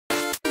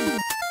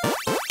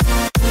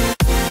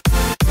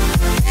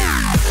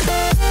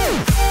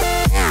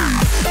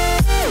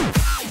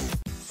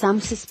Some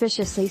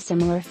suspiciously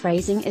similar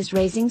phrasing is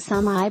raising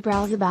some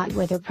eyebrows about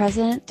whether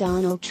President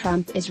Donald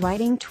Trump is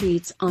writing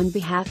tweets on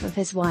behalf of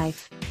his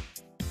wife.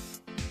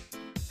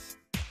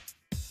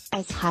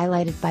 As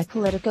highlighted by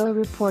Politico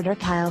reporter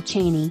Kyle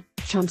Cheney,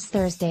 Trump's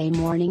Thursday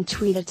morning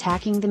tweet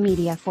attacking the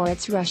media for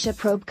its Russia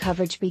probe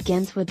coverage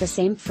begins with the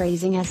same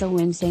phrasing as a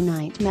Wednesday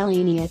night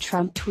Melania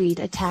Trump tweet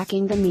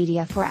attacking the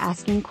media for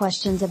asking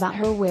questions about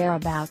her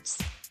whereabouts.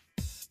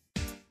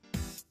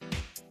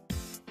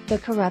 The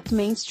corrupt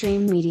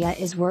mainstream media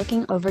is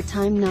working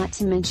overtime, not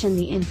to mention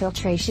the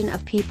infiltration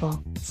of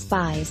people,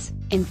 spies,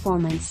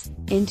 informants,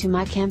 into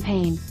my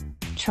campaign,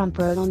 Trump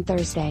wrote on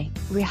Thursday,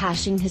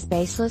 rehashing his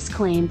baseless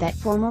claim that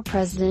former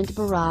President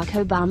Barack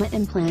Obama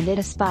implanted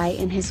a spy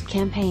in his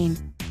campaign.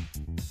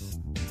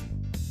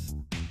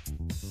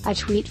 A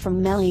tweet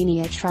from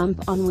Melania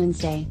Trump on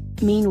Wednesday,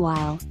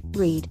 meanwhile,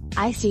 read,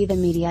 "I see the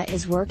media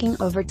is working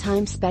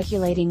overtime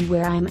speculating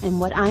where I'm and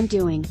what I'm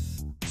doing."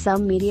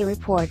 Some media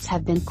reports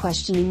have been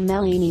questioning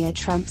Melania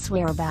Trump's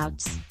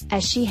whereabouts,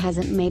 as she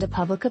hasn't made a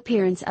public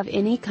appearance of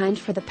any kind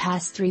for the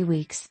past 3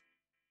 weeks.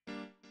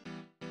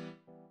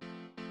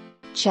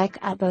 Check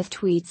out both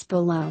tweets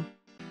below.